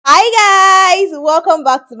Hi guys, welcome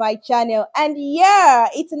back to my channel. And yeah,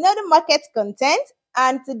 it's another market content,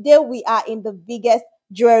 and today we are in the biggest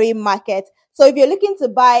jewelry market. So if you're looking to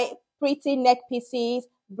buy pretty neck pieces,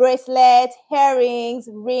 bracelets, earrings,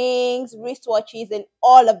 rings, wristwatches, and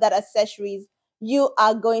all of that accessories, you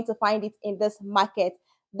are going to find it in this market.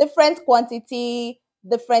 Different quantity,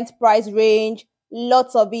 different price range,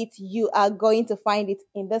 lots of it. You are going to find it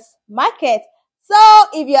in this market. So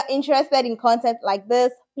if you're interested in content like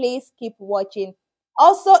this, please keep watching.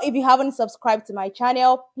 Also, if you haven't subscribed to my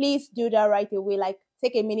channel, please do that right away. Like,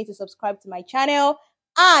 take a minute to subscribe to my channel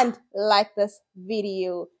and like this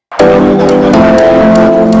video.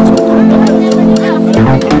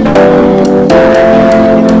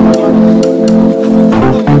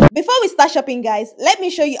 Before we start shopping, guys, let me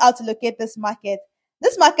show you how to locate this market.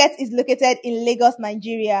 This market is located in Lagos,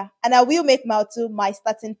 Nigeria, and I will make Mile 2 my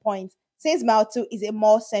starting point, since Mile 2 is a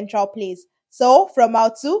more central place. So from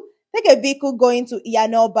Mile 2, take a vehicle going to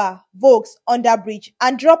Iyanoba, Vokes, Underbridge,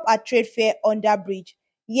 and drop at Trade Fair Underbridge.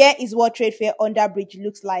 Here is what Trade Fair Underbridge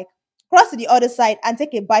looks like. Cross to the other side and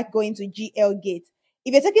take a bike going to GL Gate.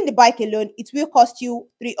 If you're taking the bike alone, it will cost you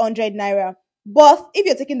 300 naira. But if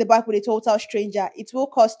you're taking the bike with a total stranger, it will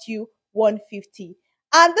cost you 150.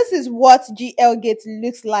 And this is what GL Gate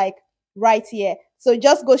looks like right here. So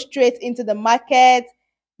just go straight into the market.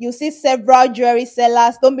 You'll see several jewelry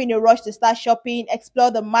sellers. Don't be in a rush to start shopping. Explore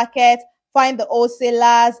the market, find the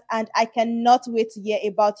wholesalers, and I cannot wait to hear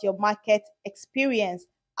about your market experience.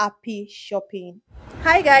 Happy shopping.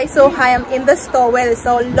 Hi guys, so I am in the store where they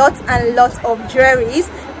sell lots and lots of jewelries,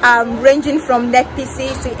 ranging from neck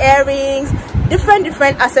pieces to earrings, different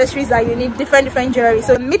accessories that you need, different jewelry.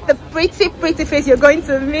 So meet the pretty face you're going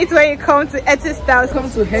to meet when you come to Etsy Style. Come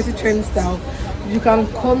to Etsy Trend Style. You can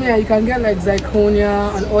come here, you can get like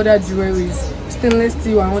zirconia and other jewelries, stainless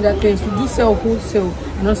steel and other things. We do sell wholesale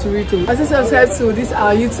and also retail. As I said, to this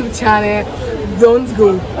our YouTube channel, don't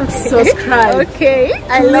go. Okay. Subscribe. Okay,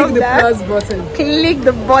 I love that. Click the plus button. Click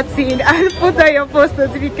the button and put on your post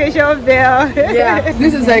notification bell. Yeah,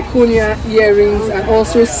 this is zirconia earrings and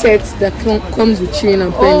also sets that comes with chain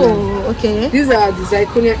and pendant. Oh, okay. These are the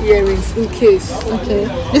zirconia earrings in case. Okay.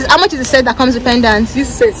 This, how much is the set that comes with pendants? This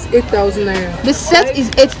set's 8,000 naira. The set is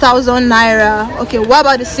 8,000 naira. Okay, what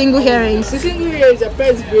about the single earrings? The single earrings are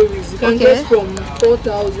price varies. You can get from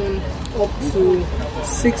 4,000 up to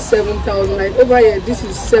 6,000-7,000. Like over here, this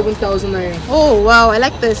is 7,000 naira. Oh wow, I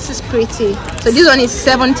like this. This is pretty. So this one is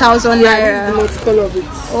 7,000 naira. Yeah, this is the multicolor of it.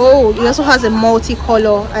 Oh, it also has a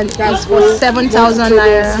multicolor, and it's for 7,000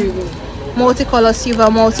 naira. Multicolor silver,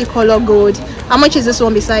 multicolor gold. How much is this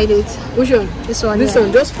one beside it? Which one? This one. This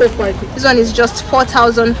one just 4,500. This one is just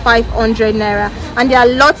 4,500 naira, and there are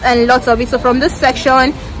lots and lots of it. So from this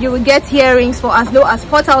section, you will get earrings for as low as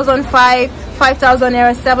 4,500, 5,000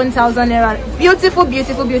 naira, 7,000 naira. Beautiful. These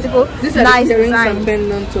are nice the earrings designs and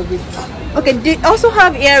pendants of it. Okay, they also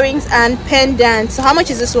have earrings and pendants. So how much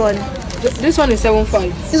is this one? This one is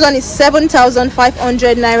 7,500. This one is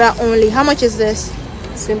 7,500 naira only. How much is this?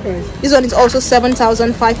 Same price. This one is also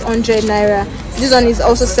 7,500 naira. This one is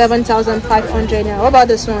also 7,500 naira. What about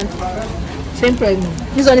this one? Same price.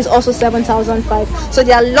 This one is also 7,500. So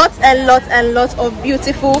there are lots and lots of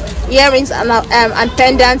beautiful earrings and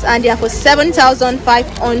pendants, and they are for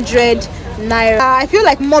 7,500 naira. I feel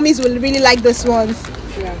like mommies will really like this one.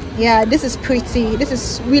 Yeah, this is pretty. This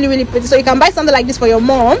is really pretty. So you can buy something like this for your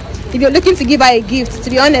mom if you're looking to give her a gift. To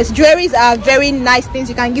be honest, jewelries are very nice things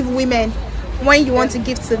you can give women when you want to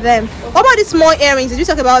give to them. What about the small earrings? Did you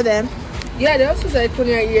talk about them? Yeah, they're also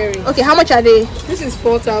zirconia earrings. Okay, how much are they? This is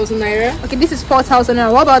 4,000 naira. Okay, this is 4,000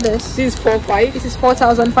 naira. What about this? This is 4,500. This is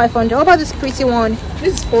 4,500. What about this pretty one?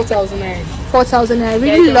 This is 4,000 naira. 4,000 naira. I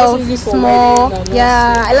really love small.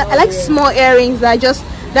 Yeah, I like small earrings that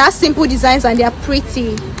are simple designs and they are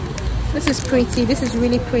pretty. This is pretty. This is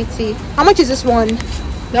really pretty. How much is this one?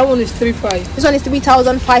 That one is 3,500. This one is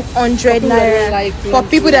 3,500 naira. Like for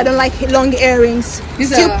people that don't like long earrings.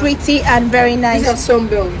 These still pretty and very nice. These are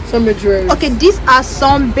sunbelt jewelry. Okay, these are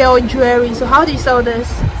sunbelt jewelry. So how do you sell this?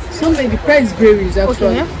 Sunbelt, the price varies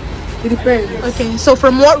actually. Okay. It depends. Okay, so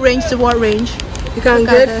from what range to what range? You can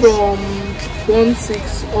get from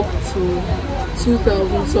 1,600 up to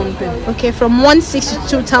 2,000 something. Okay, from 1,600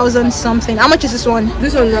 to 2,000 something. How much is this one?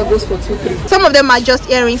 This one now goes for 2,300. Some of them are just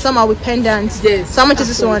earrings, some are with pendants. Yes. So how much is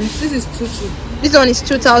this one? This is 2,200. This one is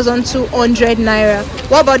 2,200 naira.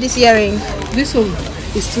 What about this earring? This one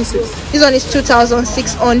is 2,600. This one is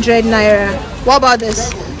 2,600 naira. What about this?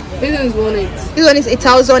 This one is 1,800. This one is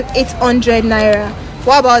 8,800 naira.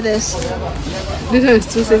 What about this? This one is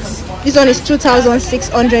 26. This one is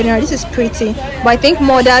 2,600 naira. This is pretty, but I think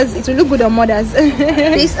mothers, it will look good on mothers.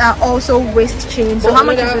 These are also waist chains. So how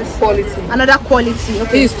much is this? Quality. Another quality.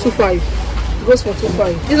 Okay. This is 25. It goes for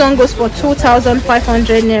 25. This one goes for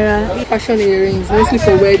 2,500 naira. Fashion earrings, mostly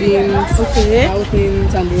for weddings, okay,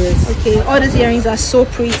 outings and the rest. Okay, all these earrings are so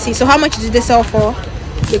pretty. So how much did they sell for?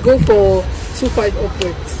 They go for 2,500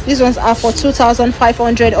 upwards. These ones are for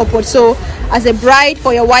 2,500 upwards. So as a bride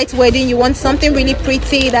for your white wedding, you want something really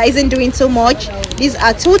pretty that isn't doing too much. These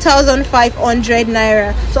are 2,500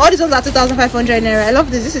 naira. So all these ones are 2,500 naira. I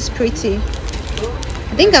love this. This is pretty.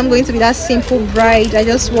 I think I'm going to be that simple bride. I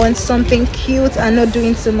just want something cute and not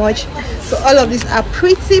doing too much. So all of these are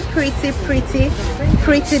pretty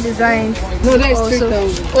designs. No, that is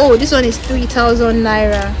 3,000. Oh, this one is 3,000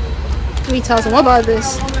 naira. 3,000. What about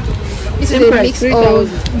this? This is a mix 3,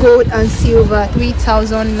 of gold and silver.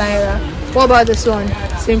 3,000 naira. What about this one?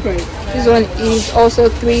 Same price. This one is also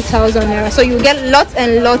 3,000 naira. So you get lots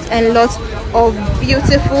and lots and lots of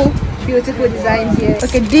beautiful designs here.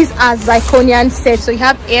 Okay, these are zirconian sets. So you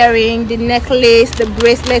have earring, the necklace, the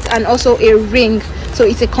bracelet, and also a ring. So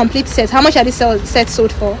it's a complete set. How much are these sets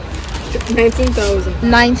sold for? 19,000.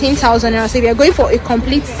 19,000 naira. So if you're going for a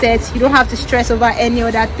complete set, you don't have to stress over any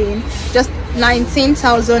other thing. Just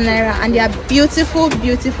 19,000 naira, and they are beautiful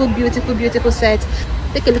sets.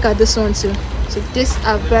 Take a look at this one too. So these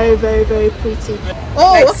are very pretty.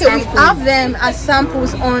 Oh, like okay, samples. We have them as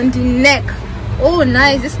samples on the neck. Oh,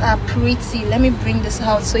 nice. These are pretty. Let me bring this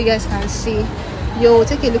out so you guys can see. Yo,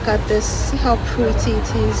 take a look at this. See how pretty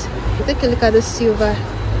it is. Take a look at the silver.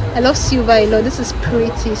 I love silver a lot. This is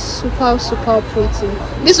pretty, super pretty.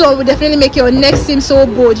 This one will definitely make your neck seem so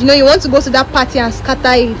bold. You know, you want to go to that party and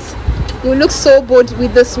scatter it. You look so bold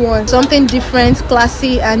with this one. Something different,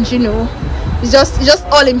 classy, and you know, it's just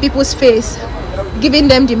all in people's face, giving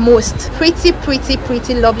them the most. Pretty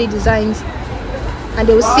lovely designs, and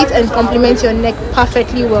they will sit and complement your neck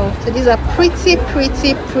perfectly well. So these are pretty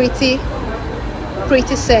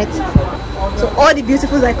sets. So all the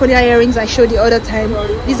beautiful zirconia earrings I showed the other time,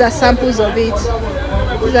 these are samples of it.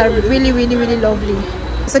 These are really lovely.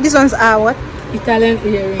 So these ones are what? Italian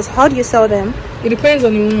earrings. How do you sell them? It depends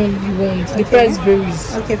on the one you want. The price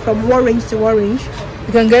varies. Okay, from what range to what range?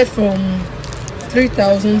 You can get from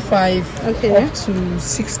 3,500 okay, up to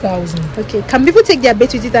 6,000. Okay, can people take their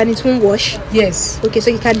bait with it and it won't wash? Yes. Okay, so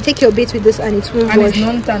you can take your bait with this and it won't wash. And it's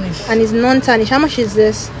non-tarnish. And it's non-tarnish. How much is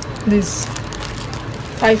this? This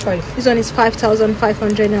 5,500. This one is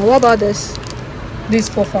 5,500 naira. What about this? This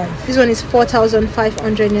 4,500. This one is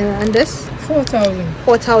 4,500 naira. And this? 4,000.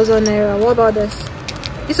 4,000 naira. What about this?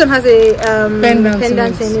 This one has a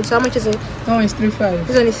pendant in it. So how much is it? No, it's 3,500.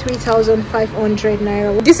 This one is 3,500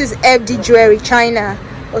 naira. This is FD jewelry, China.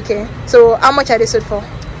 Okay, so how much are they sold for?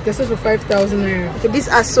 They're sold for 5,000 naira. Okay, these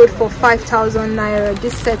are sold for 5,000 naira.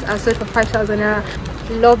 These sets are sold for 5,000 naira.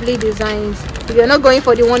 Lovely designs. If you're not going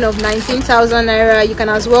for the one of 19,000 naira, you can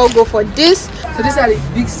as well go for this. So these are the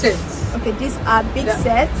big sets. Okay, these are big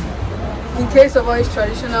sets. In case of all these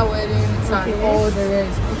traditional weddings and all the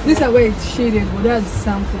rest. These are where it's shaded, but that's the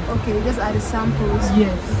sample. Okay, these are the samples.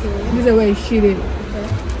 Yes. Okay. These are where it's shaded.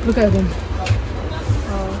 Okay. Look at them.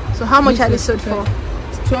 Oh. So how much are they sold for?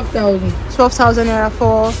 It's 12,000. 12,000 naira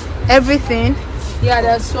for everything? Yeah,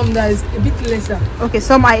 there's some that is a bit lesser. Okay,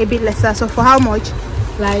 some are a bit lesser. So for how much?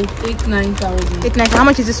 Like 8,000-9,000. 8,900. How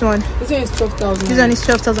much is this one? This one is 12,000. This one is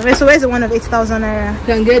 12,000. So where's the one of 8,000 naira? You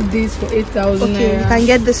can get this for 8,000 okay, naira. You can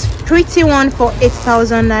get this pretty one for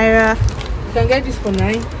 8,000 naira. You can get this for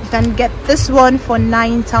 9. You can get this one for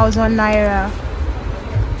 9,000 naira.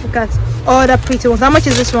 Look at all the pretty ones. How much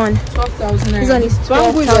is this one? 12,000 naira. This one is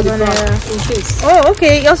 12,000 naira. Oh,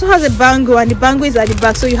 okay. It also has a bangle, and the bangle is at the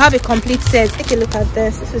back, so you have a complete set. Take a look at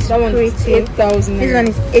this. This is pretty. 8,000 naira. This one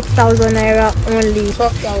is 8,000 naira only.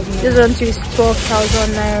 12,000 naira. This one too is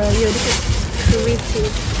 12,000 naira. Yo, this is pretty.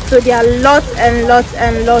 So there are lots and lots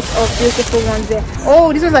and lots of beautiful ones there.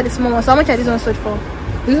 Oh, these ones are the small ones. So how much are these ones sold for?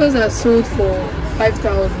 These ones are sold for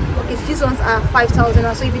 5,000. Okay, these ones are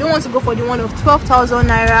 5,000. So if you don't want to go for the one of 12,000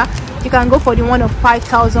 naira, you can go for the one of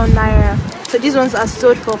 5,000 naira. So these ones are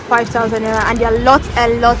sold for 5,000 naira, and there are lots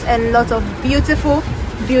and lots and lots of beautiful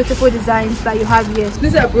designs that you have here.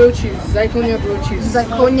 These are brooches, zirconia brooches.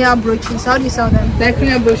 Zirconia brooches. How do you sell them?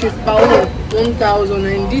 Zirconia brooches per one 1,000,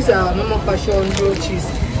 and these are normal fashion brooches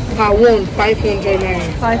per one 500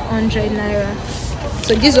 naira. 500 naira.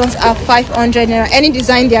 So these ones are 500 naira. Any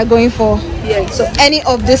design they are going for. Yes. So any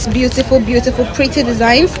of these beautiful pretty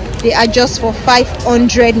designs, they are just for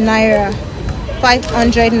 500 naira.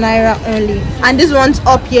 500 naira only. And these ones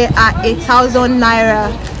up here are 1,000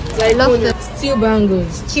 naira. I love them. Steel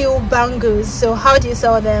bangles. Steel bangles. So how do you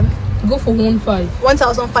sell them? Go for 1,500.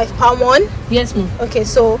 1,500 per one? Yes, ma'am. Okay,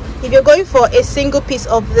 so if you're going for a single piece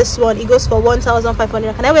of this one, it goes for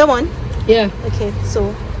 1,500. Can I wear one? Yeah. Okay,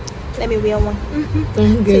 so let me wear one.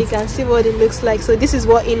 So Good. you can see what it looks like. So this is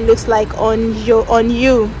what it looks like on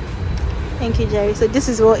you. Thank you, Jerry. So this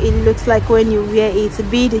is what it looks like when you wear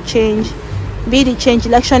it. Be the change. Be the change.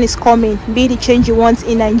 Election is coming. Be the change you want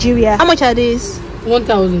in Nigeria. How much are these?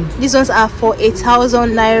 1,000. These ones are for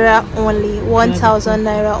 8,000 naira only. 1,000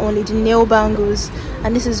 naira only. The nail bangles,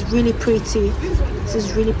 and this is really pretty. This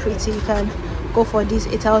is really pretty. You can go for this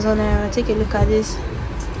 8,000 naira. Take a look at this.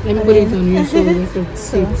 Let me put it on you so you can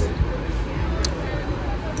see.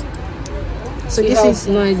 So this is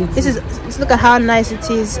nice. This is look at how nice it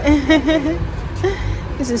is.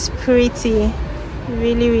 This is pretty,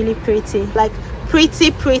 really pretty. Like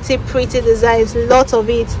pretty designs, lots of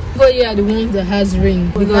it. But yeah, the ones that has ring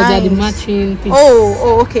because they're the matching things.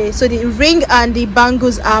 Oh, okay. So the ring and the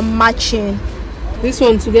bangles are matching. This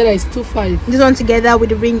one together is 2,500. This one together with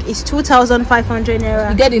the ring is 2,500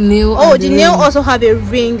 naira. You get the nail. Oh, the nail also have a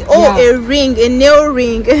ring. Oh, yeah. A nail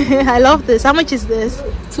ring. I love this. How much is this?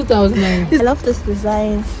 2,000 naira. I love this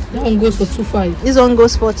design. That one goes for 2,500. This one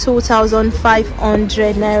goes for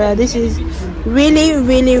 2,500 naira. This is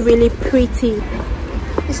really pretty.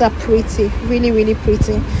 These are pretty, really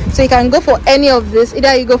pretty. So you can go for any of this.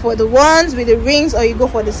 Either you go for the ones with the rings or you go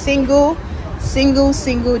for the single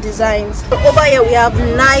designs. So over here we have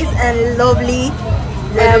nice and lovely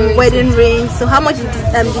wedding rings. So how much do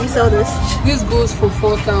you sell this? This goes for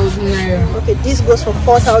 4,000 naira. Okay, this goes for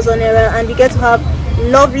 4,000 naira, and you get to have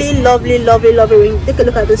lovely ring. Take a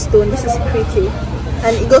look at this stone. This is pretty,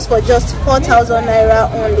 and it goes for just 4,000 naira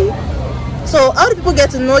only. So how do people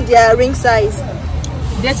get to know their ring size?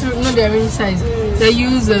 Get to know their ring size. They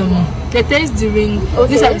use they test the ring. Okay.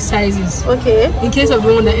 These are the sizes. Okay. In case of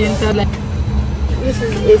the one that entered, like this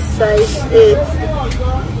is a size 8,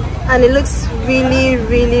 and it looks really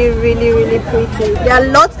pretty. There are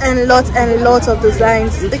lots and lots of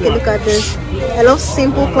designs. Take a look at this. I love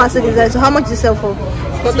simple classic designs. So how much do you sell for?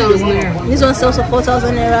 4,000 naira. This one sells for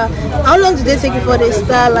 4,000 naira. How long do they take before they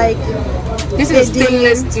start like? This is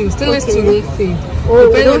stainless steel. Stainless steel don't fade.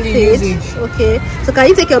 Oh, they don't fade. Usage. Okay. So can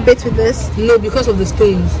you take your bait with this? No, because of the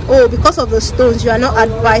stones. Oh, because of the stones, you are not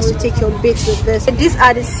advised to take your bait with this. These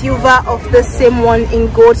are the silver of the same one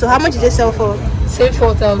in gold. So how much do they sell for? Say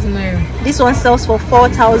 4,000 naira. This one sells for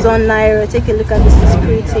 4,000 naira. Take a look at this. It's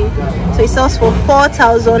pretty. So it sells for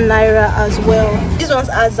 4,000 naira as well. These ones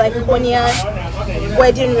are zirconia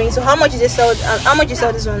wedding rings. So how much do they sell? How much do you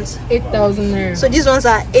sell these ones? 8,000 naira. So these ones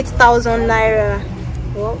are 8,000 naira.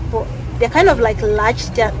 Well, but they're kind of like large.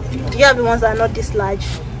 Do you have the ones that are not this large?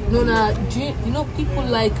 No, you know people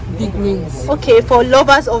like big rings. Okay, for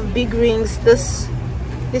lovers of big rings, this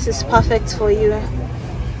is perfect for you.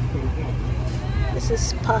 This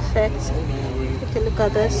is perfect. Take a look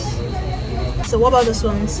at this. So what about these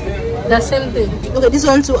ones? The same thing. Okay, these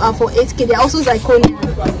ones too are for 8K. They're also zirconia.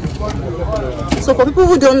 So for people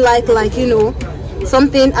who don't like you know,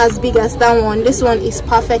 something as big as that one, this one is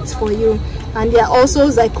perfect for you. And they are also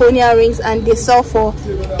zirconia rings, and they sell for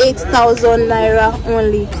 8,000 naira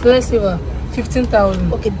only. Let's see what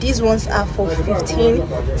 15,000. Okay, these ones are for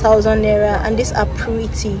 15,000 naira, and these are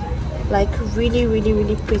pretty, like really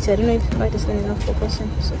pretty. I don't know why this thing is not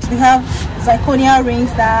focusing. So we have zirconia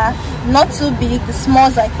rings that are not too big, the small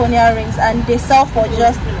zirconia rings, and they sell for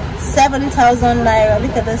just 7,000 naira.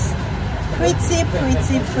 Look at this pretty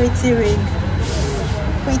ring.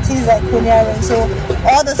 Pretty zirconia ring. So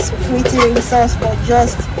all this pretty ring sells for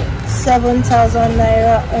just 7,000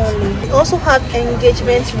 naira only. We also have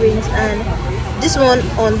engagement rings, and this one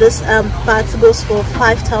on this part goes for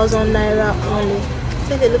 5,000 naira only.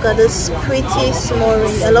 Take a look at this pretty small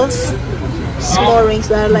ring. I love small rings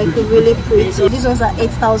that are like really pretty. These ones are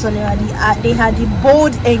 8,000 naira. They had the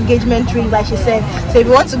bold engagement ring, like she said. So if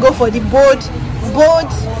you want to go for the bold,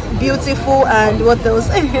 beautiful, and what else?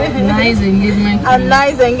 Nice engagement and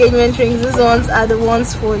nice engagement rings. These ones are the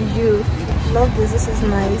ones for you. Love this. This is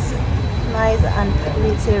nice and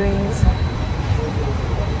pretty rings.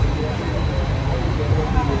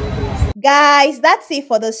 Guys, that's it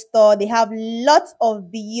for the store. They have lots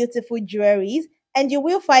of beautiful jewelries, and you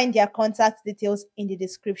will find their contact details in the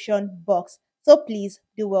description box. So please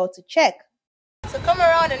do well to check. So come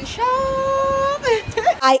around and shop.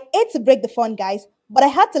 I hate to break the fun, guys, but I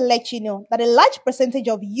had to let you know that a large percentage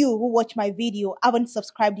of you who watch my video haven't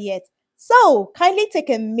subscribed yet. So kindly take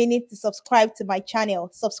a minute to subscribe to my channel.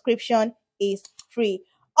 Subscription is free.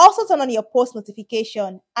 Also turn on your post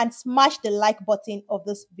notification and smash the like button of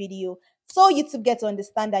this video so YouTube get to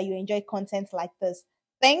understand that you enjoy content like this.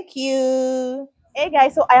 Thank you. Hey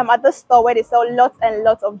guys, so I am at the store where they sell lots and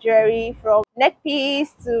lots of jewelry, from neck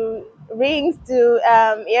piece to rings to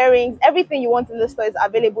earrings. Everything you want in the store is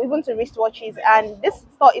available, even to wristwatches. And this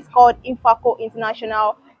store is called Infaco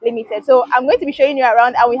International Limited. So I'm going to be showing you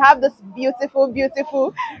around, and we have this beautiful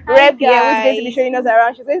rep here who's going to be showing us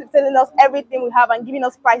around. She's going to be telling us everything we have and giving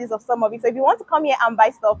us prices of some of it. So if you want to come here and buy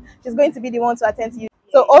stuff, she's going to be the one to attend to you.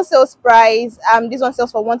 So also price, this one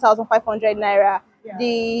sells for 1,500 naira. Yeah.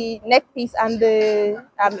 The neck piece and the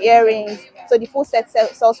earrings. So the full set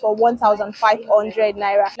sells for 1,500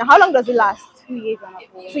 naira. Now, how long does it last? 2 years and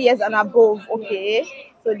above. 2 years and above. Okay.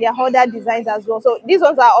 So there are other designs as well. So these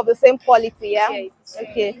ones are of the same quality, yeah? Yes.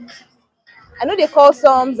 Okay. I know they call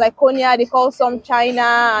some zirconia, they call some China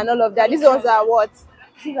and all of that. These ones are what?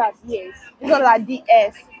 These are DS. These ones are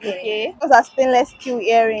DS. Okay. Those are stainless steel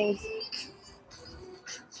earrings.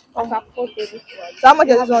 So how much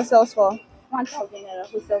does this one sells for? 1,000 naira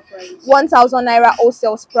wholesale price. 1,000 naira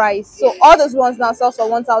wholesale price. So all those ones now sells for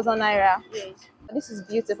 1,000 naira. Yes. This is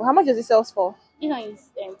beautiful. How much does it sells for? This one is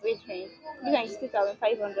great range. This one is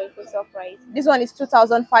 2,500 wholesale price. This one is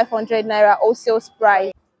 2,500 naira wholesale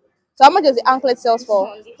price. So how much does the anklet sells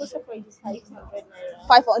for? The wholesale price is 500 naira.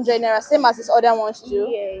 500 naira, same as these other ones too.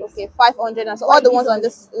 Yes. Okay, 500 naira. So all the ones on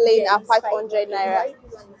this lane are 500 naira.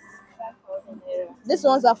 These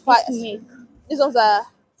ones are These ones are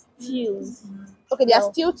steels. Okay, they are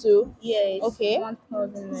steel too. Yes. Okay.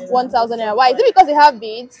 1,000 naira. 1,000 naira. Why? Is it because they have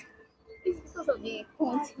beads? It's because of the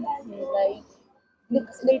quantity, like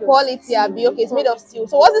the quality of okay, it's made of steel.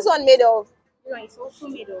 So what's this one made of? This one is also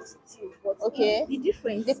made of steel, but okay, the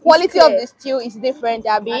difference, the quality of the steel is different,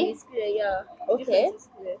 Abby. And it's clear, yeah. Okay.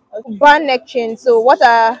 Okay. Band neck chain. So what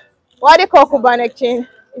are they called Kuban neck chain?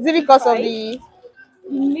 Is it because of the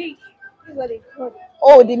make? This is what they call it.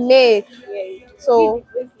 Oh, the make. Yeah. So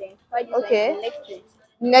okay,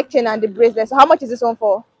 neck chain and the bracelet. So how much is this one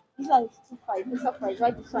for? This one is 2.5. This surprise.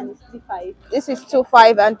 Why this one is 3.5? This is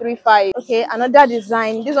 2.5 and 3.5. Okay, another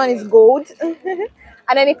design. This one is gold, and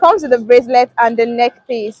then it comes with the bracelet and the neck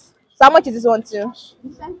piece. So how much is this one too?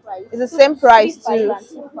 The same price. It's the same price too.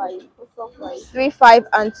 3.5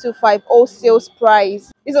 and 2.5 all sales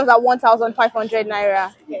price. This one's at 1,500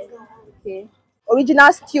 naira. Yes. Okay.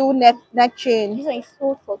 Original steel neck chain. This one is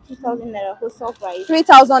sold for 2,000 naira wholesale price.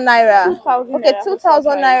 3,000 naira. 2,000 okay,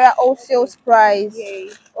 2,000 naira wholesale price.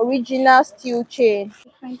 Yes. Original steel chain.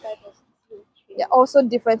 Different type of steel chain. They're also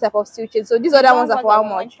different type of steel chain. So these other ones are for how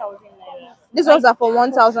much? 1,000 naira. These ones are for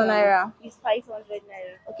 1,000 naira. It's 500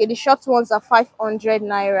 naira. Okay, the short ones are 500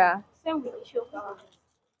 naira. Same with the choker.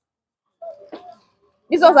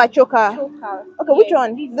 These ones are choker. Choker. Okay, which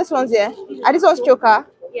one? This one's here. Are these ones choker?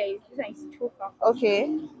 Yeah, this one is choker. Okay.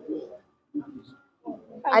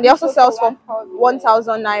 And they also sells for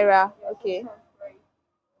 1,000 naira. Okay.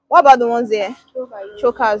 What about the ones here?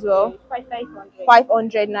 Choker as well.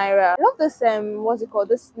 500 naira. I love this what's it called?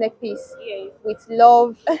 This neck piece. Yeah. With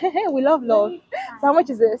love. We love love. So how much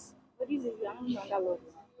is this?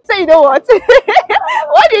 Say you know what?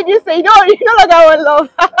 What did you say? You no longer want love.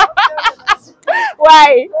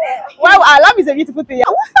 Why? Why? Love is a beautiful thing.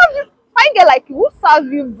 Who served you? Fine girl like you. Who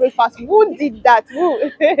served you breakfast? Who did that?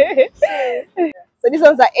 Who? So these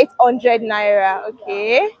ones are 800 naira.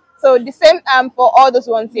 Okay. So the same for all those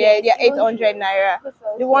ones here, they are 800 naira.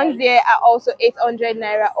 The ones here are also 800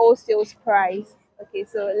 naira all sales price. Okay,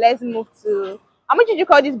 so let's move to how much did you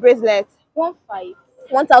call this bracelet? 1,500.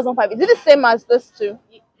 1,500. Is it the same as those two?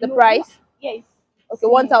 The price? Yes. Okay,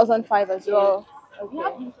 1,500 as well.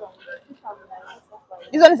 Okay.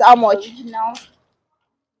 This one is how much? Now,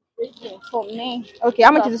 for me. Okay,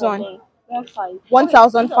 how much is this one?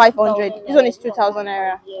 1,500. This one is 2,000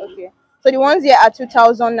 naira. Okay. So the ones here are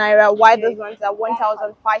 2,000 naira, while those ones are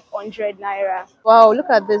 1,500 naira. Wow,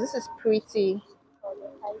 look at this. This is pretty.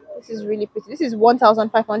 This is really pretty. This is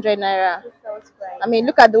 1,500 naira. I mean,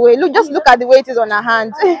 look at the way. Just look at the way it is on her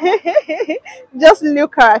hand. Just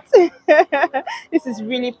look at. This is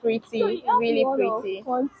really pretty. Really pretty.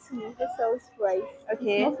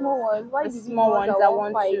 Okay. The small ones are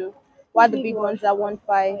 1,200. While the big ones are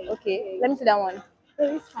 1,500. Okay. Let me see that one.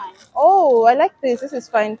 Fine. Oh, I like this. This is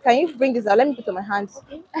fine. Can you bring this out? Let me put it on my hands.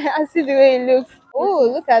 Okay. I see the way it looks. Oh,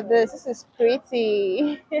 look at this. This is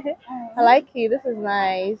pretty. I like it. This is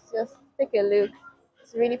nice. Just take a look.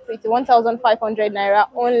 It's really pretty. 1,500 naira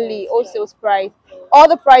only. All sales price. All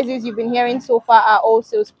the prices you've been hearing so far are all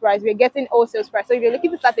sales price. We're getting all sales price. So if you're looking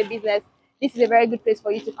to start a business, this is a very good place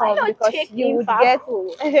for you to come because you would fast get.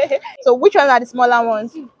 food. So which ones are the smaller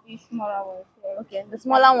ones? The smaller ones. Yeah. Okay, the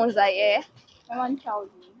smaller ones are here. 1,000.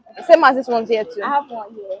 Same as this one's here too. I have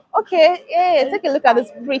one here. Okay, yeah, take a look at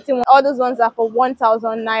this pretty one. All those ones are for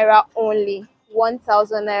 1,000 naira only.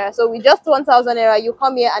 1,000 naira. So with just 1,000 naira, you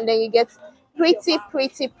come here and then you get pretty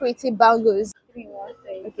bangles. 3 in 1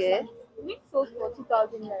 set. Okay. This sold for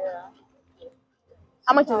 2,000 naira.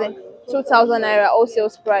 How much is it? 2,000 naira wholesale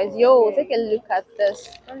price. Yo, take a look at this.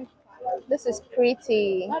 This is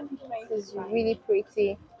pretty. This is really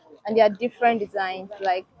pretty. And there are different designs,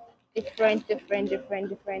 like different pretty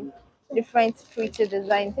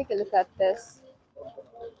design. Take a look at this.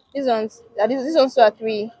 These ones, these ones are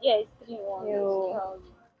 3. Yeah, it's 3 in 1. Yo,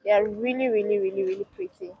 they are really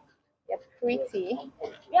pretty. They're pretty.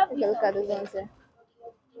 Take a look at these ones here.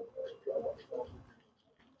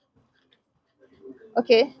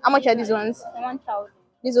 Okay, how much are these ones? 1,000.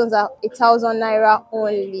 These ones are 1,000 naira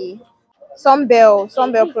only. Some bell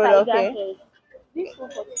product. Okay. This one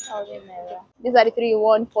for 2,000 naira. These are the 3 in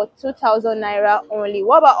 1 for 2,000 naira only.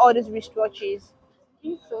 What about all these wristwatches?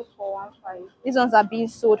 This sold for 1,500. These ones are being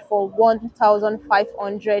sold for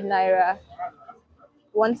 1,500 naira.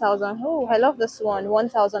 1,000. Oh, I love this one.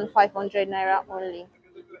 1,500 naira only.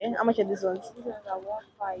 Okay, how much are these ones? These ones are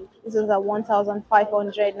 1,500. These ones are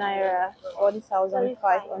 1,500 naira.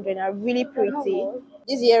 1,500 naira. Really pretty.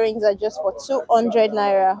 These earrings are just for 200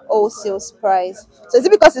 naira wholesale price. So is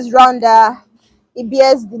it because it's rounder? It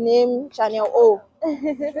bears the name Channel O.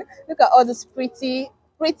 Look at all this pretty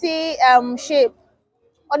shape.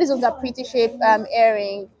 All these ones are pretty shape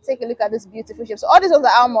earring. Take a look at this beautiful shape. So all these ones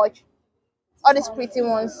are how much? All these pretty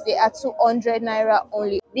ones, they are 200 naira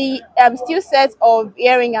only. The steel set of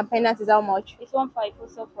earring and pendants is how much? It's 1,500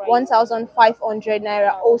 wholesale price. 1,500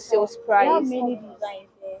 naira wholesale There are price. many designs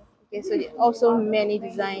there. Okay, so there are also many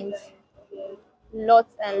designs.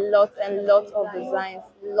 Lots of designs.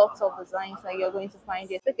 Lots of designs that you're going to find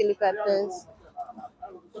here. Take a look at this.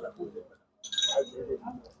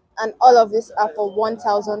 And all of these are for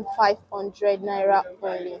 1,500 naira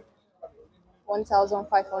only.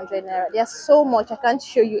 1,500 naira. There's so much. I can't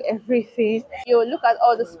show you everything. You look at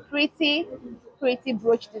all these pretty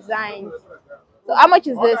brooch designs. So how much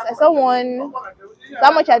is this? I saw one. So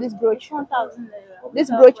how much are this brooch? 1,000 naira. This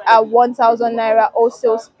brooch are 1,000 naira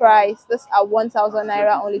wholesale price. This are 1,000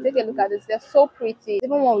 naira only. Take a look at this. They're so pretty.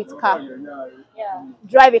 Even one with car. Yeah.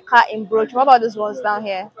 Drive a car in brooch. What about these ones down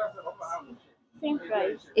here? Same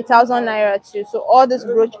price. 1,000 naira too. So all this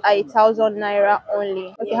brooch are 1,000 naira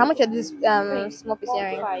only. Okay, how much are these small piece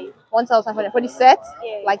earring? 1,500 for the set,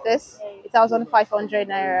 Yeah. like this. 1,500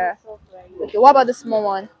 naira. Wholesale price. Okay, what about the small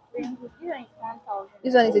one? This one is 1,000.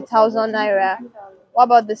 This one is 1,000 naira. What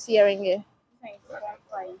about this earring here? This one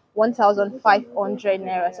is 1,500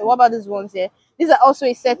 naira. So what about these ones here? These are also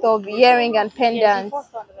a set of earring and Yeah, the pendants.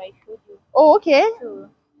 first one that I showed you. Oh, okay. So,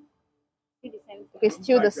 do the same thing. Okay,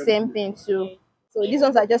 still the same thing too. So these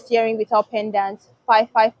ones are just earring without pendants.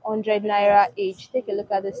 500 naira each. Take a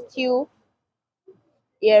look at the steel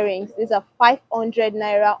earrings. These are 500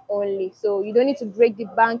 naira only. So you don't need to break the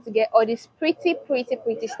bank to get all these pretty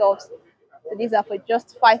stuffs. So these are for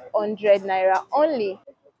just 500 naira only.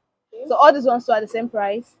 So all these ones too are the same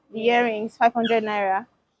price. The earrings 500 naira.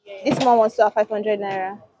 This small ones too are 500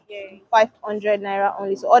 naira. 500 naira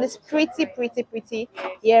only. So all these pretty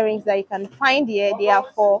earrings that you can find here, they are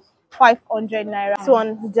for 500 naira. This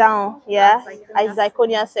one down, yeah, is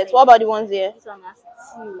zirconia set. What about the ones here? This one has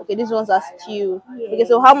two. Okay, these ones are steel. Okay,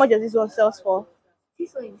 so how much does this one sell for?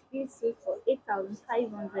 This one is being sold for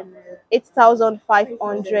 8,500 naira.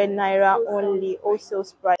 8,500 naira only. Also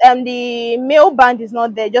price. The male band is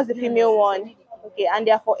not there, just the female one. Okay, and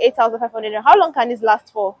they are for 8,500. How long can this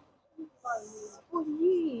last for?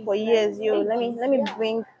 For years. Yo, let me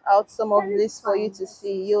bring out some of this for you to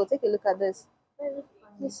see. Yo, take a look at this.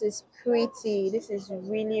 This is pretty. This is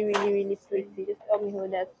really pretty. Just help me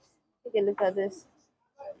hold that. Take a look at this.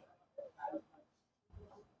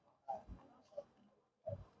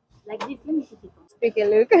 Like this, let me put it on. Take a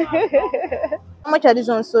look. How much are these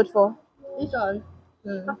ones sold for? This one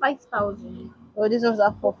for 5,000. Oh, these ones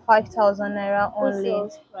are for 5,000 naira only.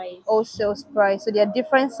 Wholesale price. Wholesale price. So they are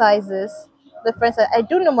different sizes. Different size. I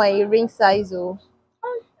don't know my ring size. Oh.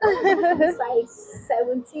 Size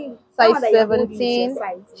 17. Size Someone that you're holding is 17 your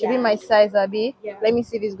size. should be my size, Abby. Yeah. Let me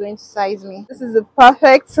see if it's going to size me. This is the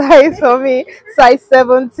perfect size for me. Size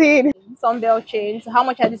 17. Some bell chains. How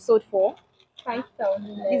much are these sold for?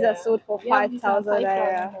 5,000. These are sold for 5,000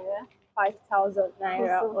 naira. 5,000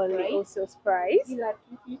 naira only. Also price. These are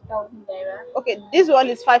 3,000 naira. Okay, this one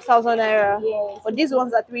is 5,000 naira. Yes. But these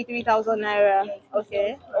ones are 3,000 naira. Yes,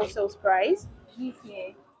 Okay, also price. This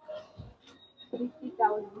here.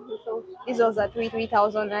 3,000. These ones are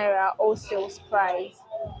 3,000 naira. Also price.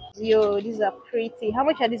 Yo, these are pretty. How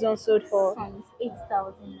much are these ones sold for?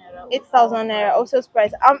 8,000 naira. 8,000 naira. Also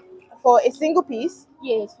price. For a single piece.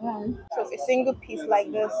 Yes, one. So a single piece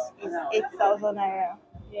like this is 8,000 naira.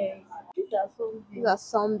 Yes. These are so These are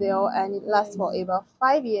sundial and it lasts for about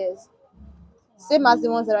 5 years. Same as the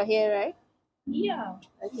ones that are here, right? Yeah.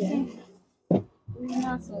 Okay. With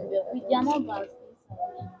their numbers.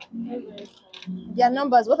 Their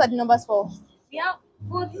numbers. What are the numbers for? Yeah,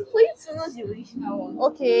 for you to know the original one.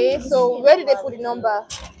 Okay, so where did they put the number?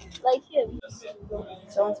 Like here.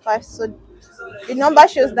 75. So the number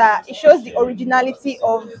shows that it shows the originality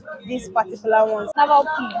of these particular ones. Naval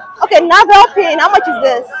pin. Okay, navel pin. How much is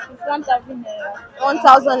this? It's 1,000 naira.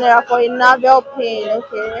 1,000 naira for a navel pin.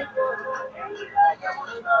 Okay.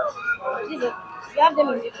 You have them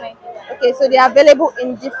in different designs. Okay, so they are available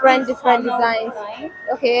in different designs. Design.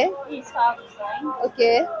 Okay. This is half design.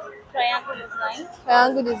 Okay. Triangle design.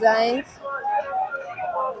 Triangle designs.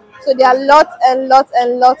 So there are lots and lots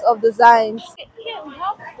and lots of designs. Here we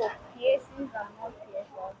have for piercings and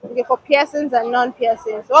non-piercings. Okay, for piercings and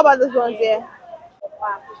non-piercings. What about those ones here? For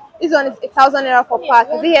pack. This one is 1,000 naira for pack.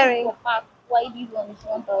 Is it hearing? For pack. Why this one is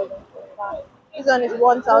 1,000 for pack? This one is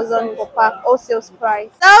 1,000 for pack. Wholesale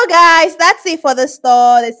price. So guys, that's it for the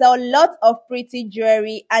store. They sell lots of pretty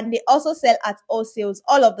jewelry and they also sell at wholesales.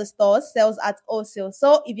 All of the stores sells at wholesale.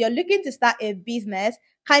 So if you're looking to start a business,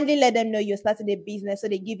 kindly let them know you're starting a business so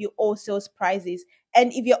they give you wholesale prices.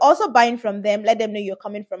 And if you're also buying from them, let them know you're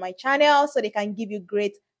coming from my channel so they can give you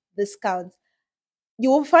great discounts. You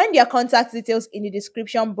will find their contact details in the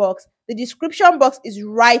description box. The description box is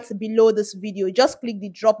right below this video. Just click the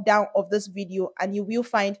drop down of this video and you will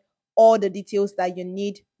find all the details that you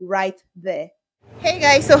need right there. Hey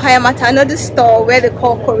guys, so I am at another store where they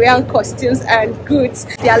call Korean costumes and goods.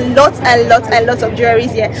 There are lots and lots and lots of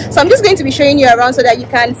jewelries here. So I'm just going to be showing you around so that you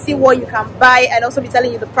can see what you can buy and also be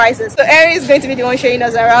telling you the prices. So Erin is going to be the one showing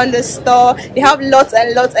us around the store. They have lots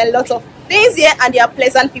and lots and lots of things here and they are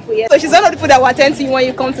pleasant people here. So she's one of the people that will attend to you when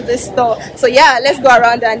you come to this store. So yeah, let's go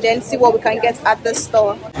around and then see what we can get at the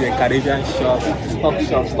store. The Caribbean shop,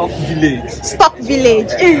 stock village. Stock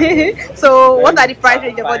village. So what are the price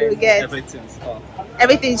range of what we get? Everything stock.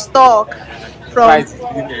 Everything stock. From Price is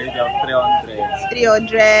in the range of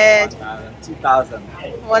 300, 2,000,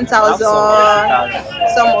 1,000,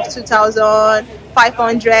 some of 2,000,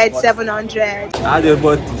 500, 700. How they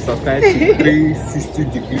about to subscribe to 360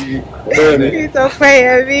 degree. It's very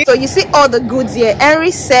heavy. So you see all the goods here.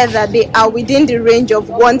 Henry said that they are within the range of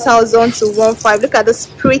 1,000 to 1,500. Look at this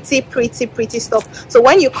pretty stuff. So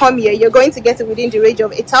when you come here, you're going to get it within the range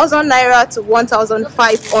of 1,000 naira to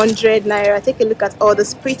 1,500 naira. Take a look at all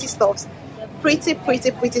this pretty stuff. Pretty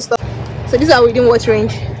stuff. So these are within what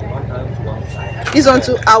range? These ones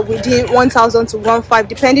are within 1,000 to 1,500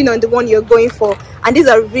 depending on the one you're going for. And these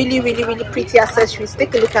are really pretty accessories.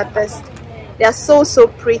 Take a look at this. They are so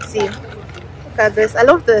pretty. Look at this. I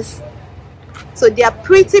love this. So they are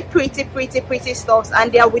pretty stuffs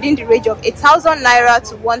and they are within the range of 1,000 naira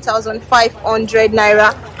to 1,500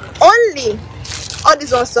 naira only. All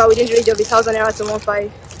these ones are within the range of 1,000 naira to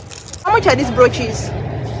 1,500. How much are these brooches?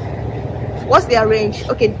 What's their range?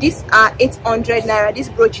 Okay, these are 800 naira. These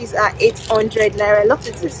brooches are 800 naira. I love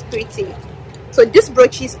this. It's pretty. So these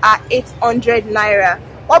brooches are 800 naira.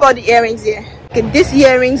 What about the earrings here? Okay, these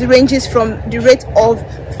earrings ranges from the rate of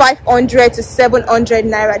 500 to 700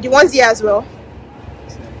 naira. The ones here as well.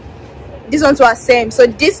 These ones are same. So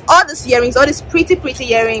all these earrings, all this pretty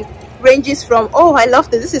earring ranges from, oh, I love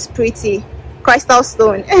this. This is pretty. Crystal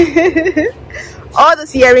stone. All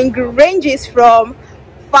this earring ranges from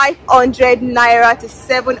 500 naira to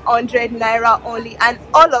 700 naira only, and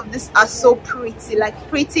all of these are so pretty, like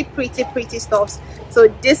pretty stuffs. So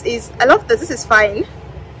this is, I love this. This is fine,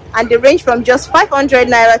 and they range from just 500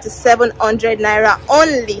 naira to 700 naira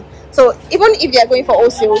only. So even if you're going for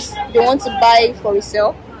wholesales, they want to buy for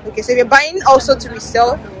resale. Okay, so if you're buying also to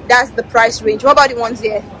resell, that's the price range. What about the ones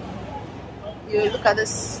here? You look at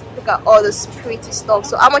this. Look at all this pretty stuff.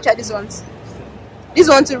 So how much are these ones? This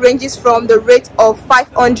one ranges from the rate of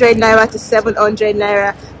 500 naira to 700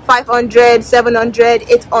 naira, 500, 700,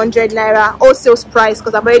 800 naira, wholesale price,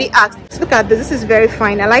 because I've already asked. Look at this. This is very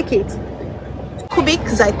fine. I like it. Cubic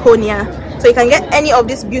zirconia. So you can get any of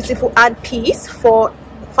this beautiful art piece for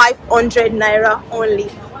 500 naira only.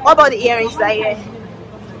 What about the earrings that are here?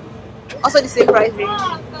 Also the same price range.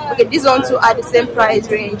 Okay, these ones too are the same price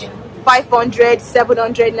range. 500,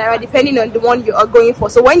 700 naira, depending on the one you are going for.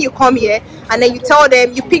 So when you come here and then you tell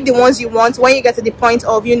them, you pick the ones you want, when you get to the point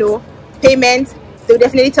of, you know, payment, they'll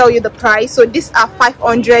definitely tell you the price. So these are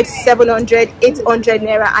 500, 700, 800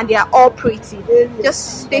 naira, and they are all pretty.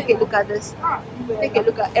 Just take a look at this. Take a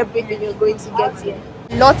look at everything you're going to get here.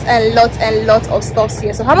 Lots and lots and lots of stuff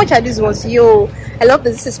here. So how much are these ones? Yo, I love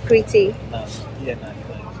this. This is pretty.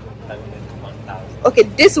 Okay,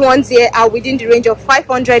 these ones here are within the range of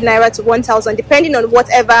 500 naira to 1000, depending on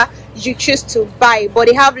whatever you choose to buy. But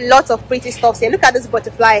they have lots of pretty stuff here. Look at this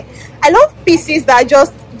butterfly. I love pieces that are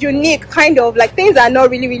just unique, kind of like things that are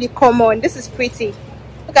not really common. This is pretty.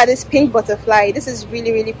 Look at this pink butterfly. This is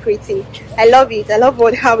really pretty. I love it. I love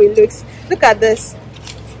how it looks. Look at this.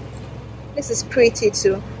 This is pretty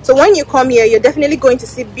too. So when you come here, you're definitely going to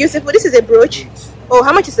see beautiful. This is a brooch. Oh,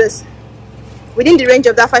 how much is this? Within the range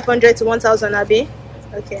of that 500 to 1000, Abby.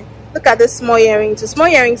 Okay, look at this small earrings. The small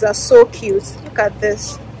earrings are so cute. Look at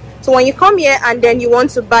this. So when you come here and then you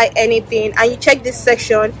want to buy anything and you check this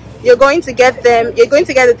section, you're going to get them. You're going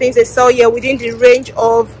to get the things they sell here within the range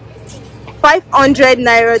of 500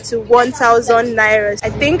 naira to 1000 naira. I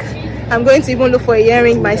think I'm going to even look for a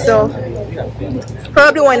earring myself.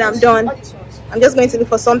 Probably when I'm done, I'm just going to look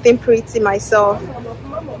for something pretty myself.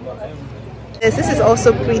 This is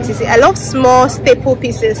also pretty. See, I love small staple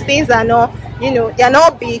pieces, things that are not, you know, they are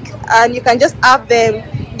not big, and you can just have them.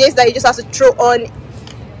 Days that you just have to throw on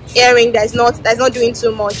earring that's not doing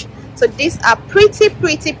too much. So these are pretty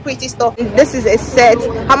stuff. This is a set.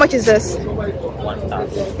 How much is this?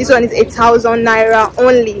 1000. This one is 1000 naira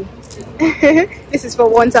only. This is for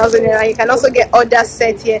 1000 naira. You can also get other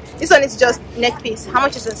sets here. This one is just neck piece. How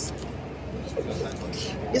much is this?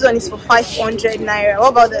 This one is for 500 naira.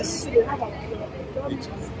 What about this?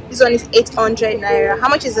 This one is 800 naira. How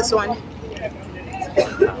much is this one?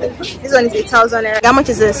 This one is 8000 naira. How much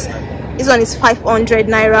is this? This one is 500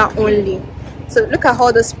 naira only. So look at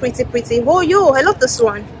all those pretty. Oh yo, I love this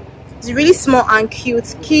one. It's really small and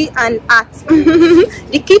cute. Key and heart.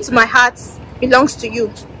 The key to my heart belongs to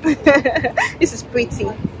you. This is pretty.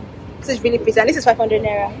 This is really pretty, and this is 500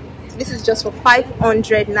 naira. So this is just for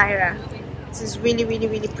 500 naira. This is really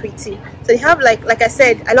pretty. So they have like I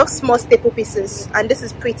said, I love small staple pieces, and this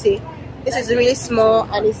is pretty. This is really small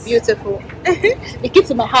and it's beautiful. The key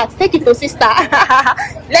to my heart. Take it to sister.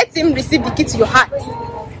 Let him receive the key to your heart.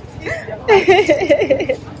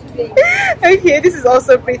 Okay, this is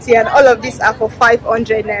also pretty, and all of these are for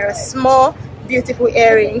 500 naira. Small beautiful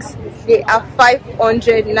earrings. They are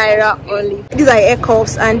 500 naira only. These are ear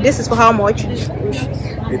cuffs, and this is for how much?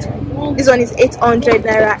 This one is 800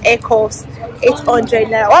 naira. Ear cuffs, 800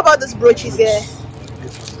 naira. What about those brooches here?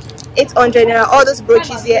 800 naira. All those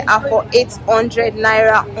brooches here are for 800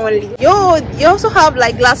 naira only. Yo, you also have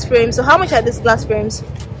like glass frames. So how much are these glass frames?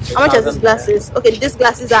 How much are these glasses? Okay, these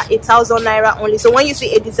glasses are 1000 naira only. So when you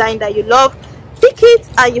see a design that you love, pick it,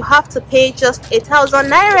 and you have to pay just 1000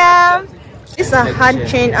 naira. These are hand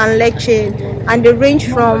chain and leg chain, and they range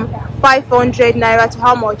from 500 naira to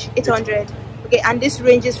how much? 800. Okay, and this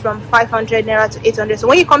ranges from 500 naira to 800. So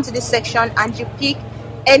when you come to this section and you pick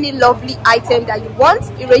any lovely item that you want,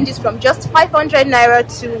 it ranges from just 500 naira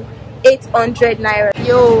to 800 naira.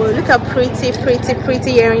 Yo, look at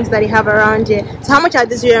pretty earrings that they have around here. So how much are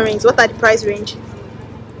these earrings? What are the price range?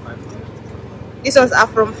 These ones are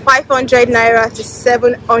from 500 naira to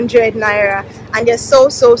 700 naira, and they're so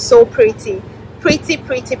pretty. Pretty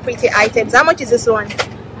items. How much is this one?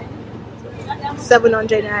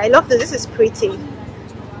 700 naira. I love this. This is pretty.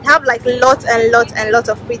 They have like lots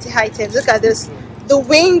of pretty items. Look at this. The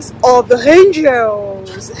wings of the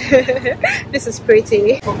angels. This is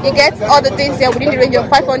pretty. You get all the things there within the range of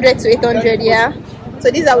 500 to 800. Yeah, so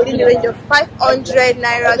these are within the range of 500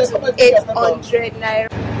 naira to 800 naira.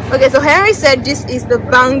 Okay, so Henry said this is the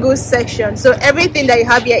bangles section. So everything that you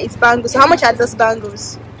have here is bangles. So how much are those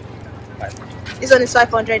bangles? This one is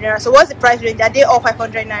 500 naira. So what's the price range? Are they all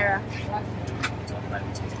 500 naira?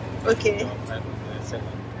 Okay.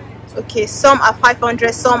 Okay, some are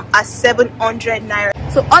 500, some are 700 naira.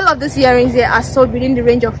 So all of these earrings here are sold within the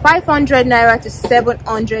range of 500 naira to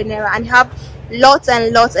 700 naira, and have lots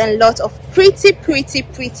and lots of pretty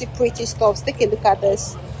stuff. Take a look at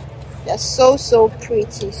this. They're so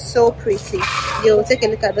pretty, Yo, take a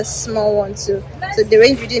look at this small one too. So they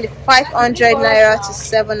range within the 500 naira to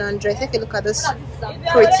 700. Take a look at this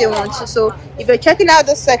pretty one too. So if you're checking out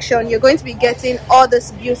this section, you're going to be getting all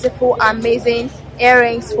this beautiful, amazing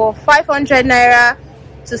earrings for 500 naira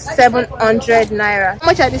to 700 naira. How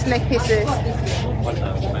much are these neck pieces?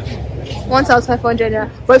 1500 naira.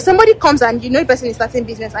 But if somebody comes and you know the person is starting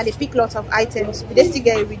business and they pick lots of items, they still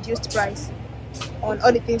get a reduced price. on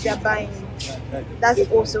all the things they're buying. That's the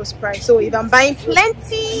wholesale price. So if I'm buying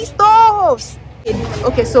plenty stuffs,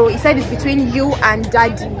 okay, so he said it's between you and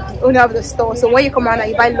daddy, the owner of the store. So when you come around and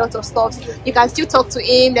you buy lots of stuff, you can still talk to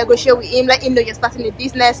him, negotiate with him, let him know you're starting a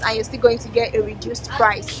business and you're still going to get a reduced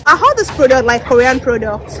price. I heard this product like Korean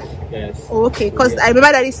product. Yes. Oh, okay, because I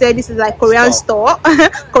remember that he said this is like Korean store,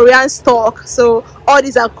 Korean stock. So all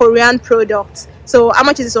these are Korean products. So how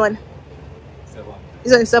much is this one? 700.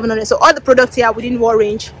 This one is 700. So all the products here are within what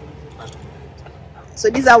range? So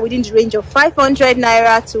these are within the range of 500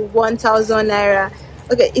 naira to 1000 naira.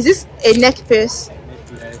 Okay, is this a necklace,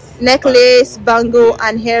 bangle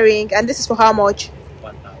and earring? And this is for how much?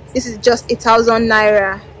 1,000. This is just 1000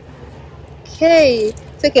 naira. Okay,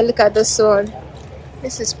 take a look at this one.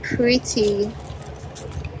 This is pretty.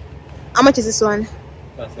 How much is this one?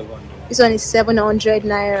 That's 700. This one is 700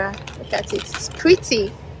 naira. Look at it, it's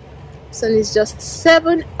pretty. This one is just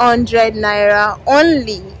 700 naira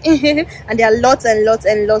only. And there are lots and lots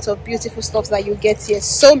and lots of beautiful stuff that you get here.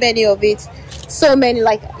 So many of it, so many,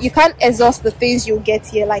 like you can't exhaust the things you get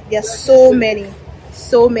here. Like there's so many.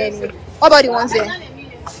 What about the ones there?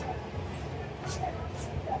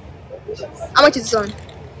 How much is this one?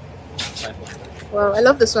 500. Wow, I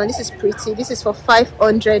love this one. This is pretty. This is for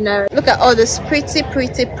 500 naira. Look at all these pretty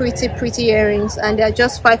earrings, and they're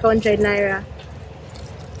just 500 naira.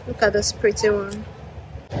 Look at this pretty one.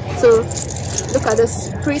 So look at this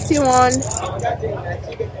pretty one.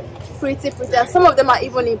 Pretty. And some of them are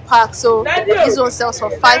even in packs. So this one sells for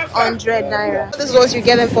 500 naira. This ones you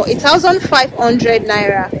get them for 1,500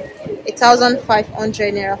 naira.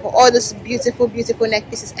 1,500 naira for all this beautiful neck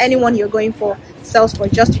pieces. Anyone you're going for sells for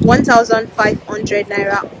just 1,500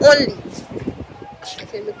 naira only.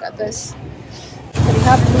 Okay, look at this. We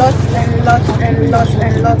have lots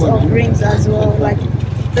of rings as well, like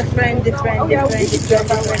different rings,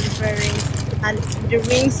 and the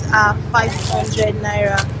rings are 500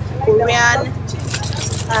 naira. Korean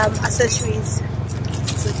accessories,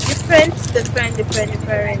 so different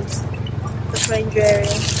jewelry.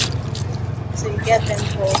 So you get them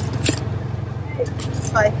for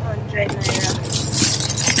 500 naira.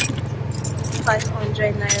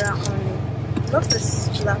 500 naira only. Love this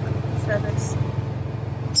black feathers.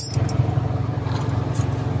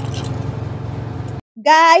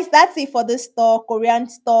 Guys, that's it for this store, Korean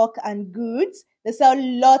stock and goods. They sell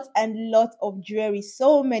lots and lots of jewelry,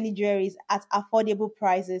 so many jewelries at affordable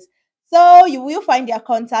prices. So you will find their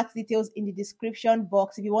contact details in the description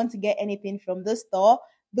box. If you want to get anything from the store,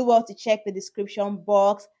 do well to check the description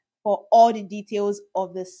box for all the details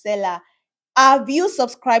of the seller. Have you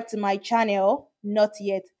subscribed to my channel? Not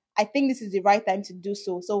yet. I think this is the right time to do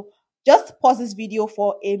so. So just pause this video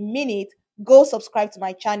for a minute. Go subscribe to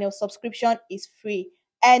my channel. Subscription is free.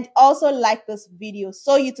 And also like this video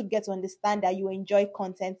so YouTube gets to understand that you enjoy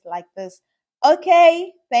content like this.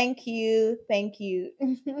 Okay, thank you.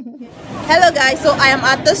 Hello guys, so I am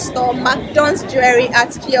at the store McDonald's Jewelry at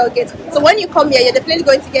Kiogate. So when you come here, you're definitely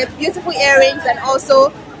going to get beautiful earrings and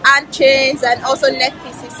also hand chains and also neck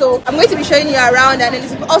pieces. So I'm going to be showing you around, and then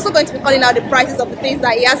it's also going to be calling out the prices of the things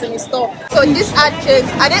that he has in his store. So these hand chains,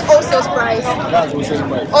 are they wholesale price? That's wholesale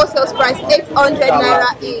price. Wholesale price, 800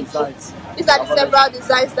 naira each. These are the several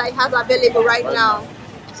designs that he has available right now.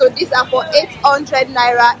 So these are for 800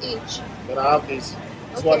 naira each. But I have this.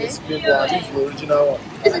 This one is pin one. This is the original one.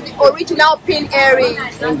 This is the original pin earring.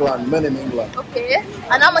 England, men in England. Okay.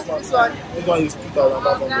 And how much is this one? This one is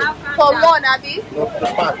 2,500. For one, Abby? No, the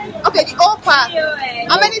pack. Okay, the whole pack.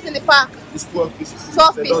 How many is in the pack? It's 12 pieces.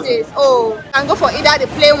 12 pieces. Oh, you can go for either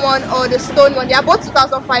the plain one or the stone one. They are both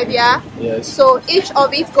 2,500, yeah? Yes. So each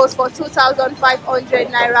of it goes for 2,500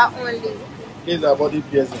 naira only. These are body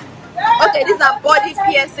piercing. Okay, these are body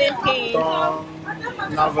piercing pins.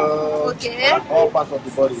 Navel. Okay. All parts of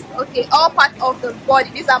the body. Okay, all parts of the body.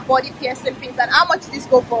 These are body piercing pins. And how much does this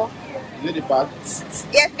go for? Is it the pack?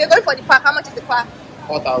 Yes, we're going for the pack. How much is the pack?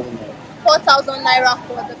 4,000 naira. 4,000 naira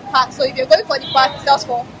for the pack. So if you're going for the pack, it sells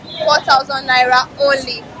for 4,000 naira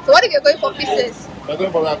only. So what if you're going for pieces? If you're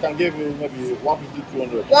going for, I can give you maybe 150,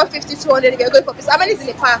 200. 150, 200 if you're going for pieces. How many is in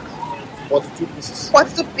the pack? 42 pieces.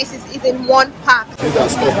 42 pieces is in one pack. These are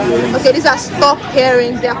stock earrings. Okay, these are stock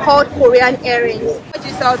earrings. They are called Korean earrings. How do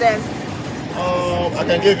you sell them? I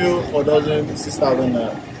can give you for a dozen 6,000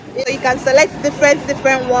 naira. So you can select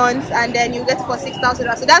different ones and then you get it for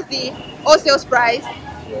 6,000. So that's the wholesale price.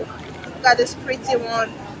 Yes. Look at this pretty one.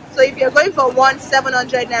 So if you're going for one,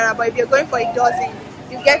 700 naira, but if you're going for a dozen,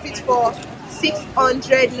 you get it for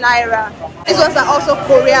 600 naira. These ones are also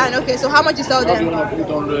Korean. Okay, so how much you sell them? We have the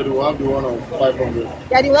one of 800, we have the one of 500.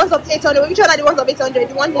 Yeah, the ones of 800. Which one are the ones of 800?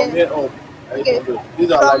 The one From here? here up. Okay. 800.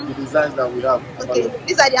 These are like the designs that we have. Okay,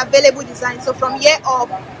 these are the available designs. So from here up,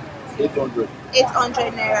 800.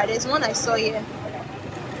 800 naira. There's one I saw here.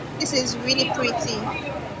 This is really pretty.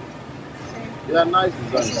 They are nice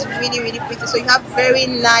This designs. is really pretty. So you have very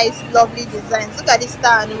nice, lovely designs. Look at this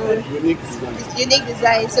star animal. Unique designs. It's unique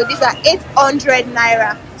design. So these are 800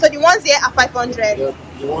 naira. So the ones here are 500.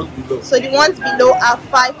 The ones below. So the ones below are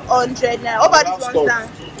 500 naira. What about this one, Stan?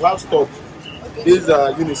 We have stocks. Okay. These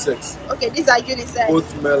are unisex. Okay, these are unisex.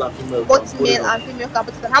 Both male and female. Both male and female can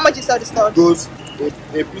put it on. How much you sell the stock? Those,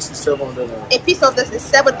 a piece is 700 naira. A piece of this is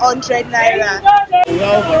 700 naira. We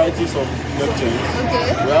have varieties of neck chains.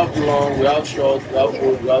 Okay. We have long, we have short, we have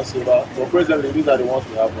gold, we have silver. But presently, these are the ones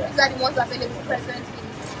we have here. These are the ones available presently.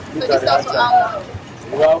 So Look this at the also how much?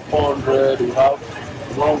 We have 400, we have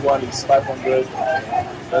one is 500. And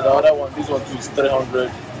the other one, this one too is 300.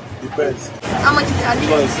 Depends. How much is that? This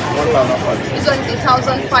one is 1,500. This one is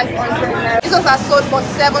 1,500 naira. These ones are sold for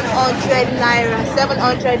 700 naira.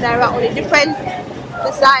 700 naira on the different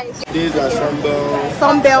designs. These are sandals.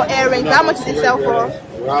 Some bell earrings. How much do they sell for?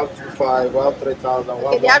 We have 2,500, we have 3,000.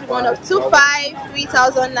 Okay, they have one of 2,500,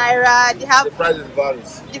 3,000 naira. They have The prices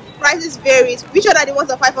varies. the prices varies. Which one are the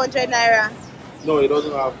ones of 500 naira? No, it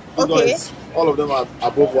doesn't have. This one Okay. is, all of them are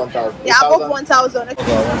above 1,000. They are above 1,000.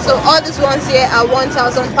 Okay. So all these ones here are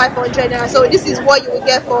 1,500 naira. So this is what you will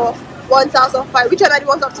get for 1,500. Which one are the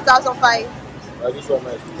ones of 2,500? This one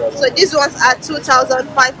is 2,000. So these ones are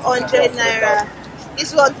 2,500 naira.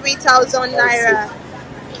 This one 3,000 naira.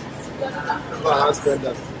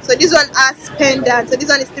 So this one has pendant. So this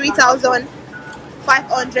one is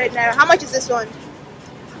 3,500 naira. How much is this one?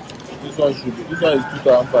 This one should be. This one is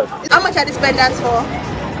 2,500. How much are these pendants for?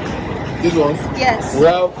 These ones? Yes. We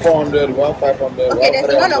have 400, we have 500. Okay, there's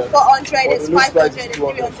the one of 400, there's the list 500, price is there's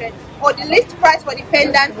 200. 300. Oh, the list price for the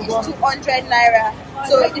pendant is 200 naira.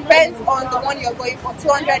 So it depends on the one you're going for.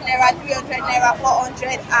 200 naira, 300 naira,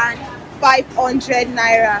 400 and 500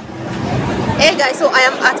 naira. Hey guys, so I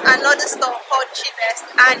am at another store called Cheapest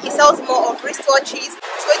and he sells more of wristwatches. He's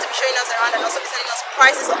going to be showing us around and also be telling us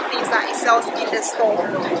prices of things that he sells in the store.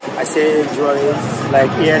 I say jewelry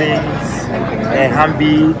like earrings, hand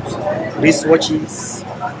beads, wristwatches,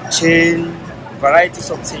 chain,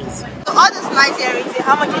 varieties of things. So all these nice earrings,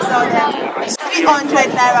 how much you sell them?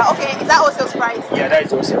 300 naira. Okay, is that also price? Yeah, that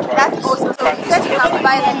is also price. That's also so you said you can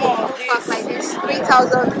buy like a full pack like this,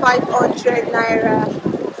 3,500 naira.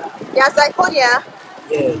 Yeah, zirconia.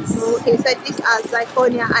 Yes. Okay, so this are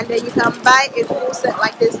zirconia, and then you can buy a full set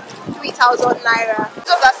like this, 3,000 naira.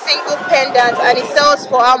 Those are single pendants, and it sells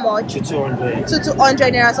for how much? 200.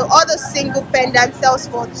 200 naira. So all the single pendants sells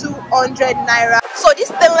for 200 naira. So this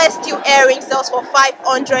stainless steel earring sells for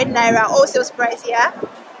 500 naira. Wholesale price, yeah.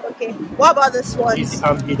 Okay. What about this one? This is the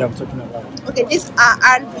hand bead I'm talking about. Okay, these are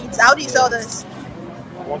hand beads. How do you sell this?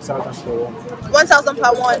 1,000 for one. 1,000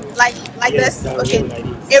 per one, like Yes, this. that Okay, roll like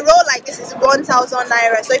this. a roll like this is 1,000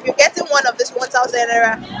 naira. So if you're getting one of this 1,000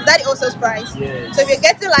 naira, is that the wholesale price? Yes. So if you're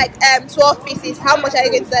getting like 12 pieces, how much are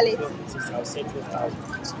you going to sell it? I'll say 12,000.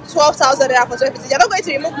 12,000 naira for 12 pieces. You're not going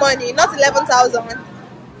to remove money, not 11,000,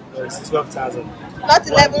 No, it's 12,000. not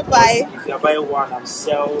 11,500. If you're buying one, I'll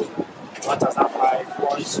sell 1,500.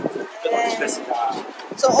 One, two. Yeah.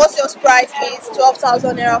 So wholesale price is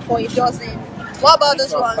 12,000 naira for a dozen. What about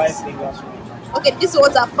those ones? 5 fingers. Okay, these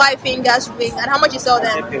ones are 5 fingers ring. And how much you sell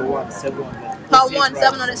them? Pay one, 700. Per one,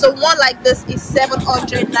 700. So one like this is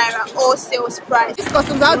 700 naira wholesale price. These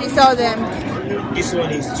costumes, how do you sell them? This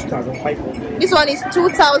one is 2,500. This one is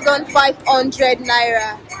 2,500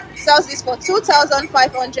 naira. Sells this for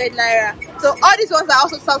 2,500 naira. So all these ones are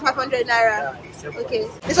also 2,500 naira. Okay.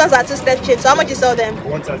 These ones are 2-step chains. So how much you sell them?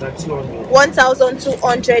 1,200.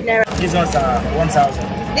 1,200 naira. These ones are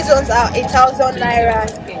 1,000. These ones are 1,000 naira.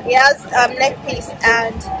 He has neck piece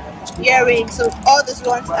and earrings. So all these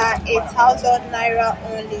ones are 1,000 naira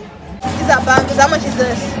only. These are bangles. How much is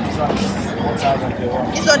this? This one is 1,000 per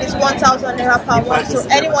one. This one is 1,000 naira per The one. pack So is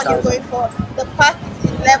anyone you're 11,000. going for, the pack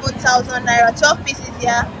is 11,000 naira. 12 pieces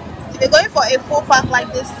here. If you're going for a full pack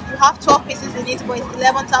like this, you have 12 pieces in it, but it's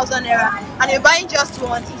 11,000 naira. And you're buying just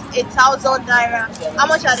one, it's 1,000 naira. How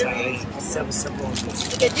much are the rings?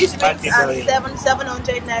 700. Okay, these Pack rings is are already-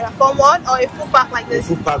 700 naira for one or a full pack like The this.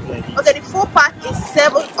 full pack like this. Okay, the full pack is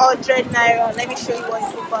 700 naira. Let me show you what a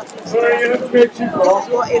full pack looks like. This is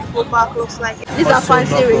what a full pack looks like. These are Also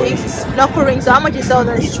fancy knuckle rings, knuckle rings. So how much you sell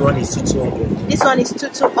this? Each one is 200. This one is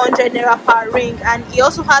 200 naira per ring, and he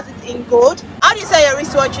also has it in gold. How do you sell your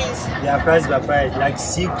wristwatches? They are price by price. Like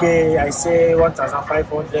CK, I say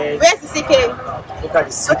 1,500. Where's the CK? Look at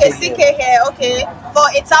the CK. Okay, CK here. Okay, for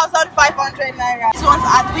 1,500 naira. These ones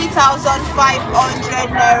are 3,500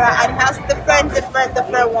 naira, and it has different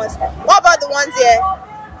ones. What about the ones here?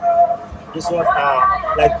 This ones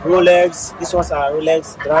are like Rolex. These ones are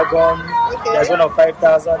Rolex Dragon. Okay. There's one of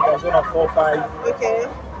 5,000. There's one of 4,500. Okay.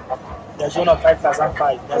 There's one of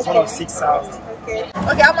 5,005. There's one of 6,000. Okay.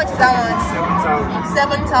 Okay, how much is that one?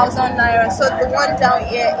 7,000 naira. So the one down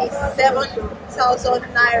here is 7,000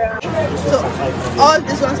 naira. So all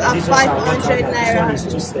these ones are 500 naira. This one is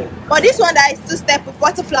two-step. But this one that is two-step with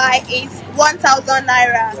butterfly is 1,000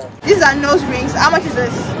 naira. Yeah. These are nose rings. How much is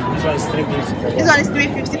this? This one is 350. This one is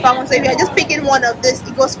 350 per one. So if you are just picking one of this,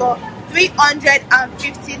 it goes for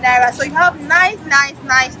 350 naira. So you have nice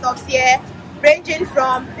stuffs here, ranging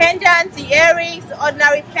from pendants to earrings to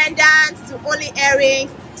ordinary pendants to only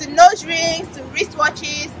earrings to nose rings to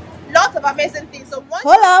wristwatches. Lots of amazing things. So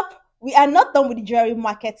hold up, we are not done with the jewelry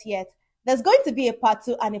market yet. There's going to be a part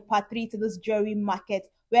 2 and a part 3 to this jewelry market.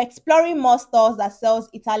 We're exploring more stores that sells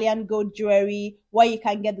Italian gold jewelry, where you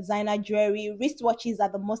can get designer jewelry, wristwatches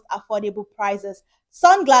at the most affordable prices,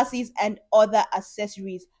 sunglasses, and other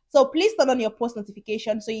accessories. So please turn on your post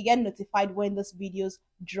notifications so you get notified when these videos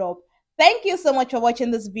drop. Thank you so much for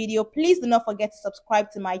watching this video. Please do not forget to subscribe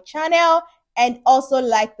to my channel and also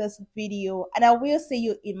like this video. And I will see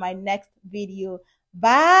you in my next video.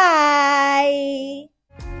 Bye.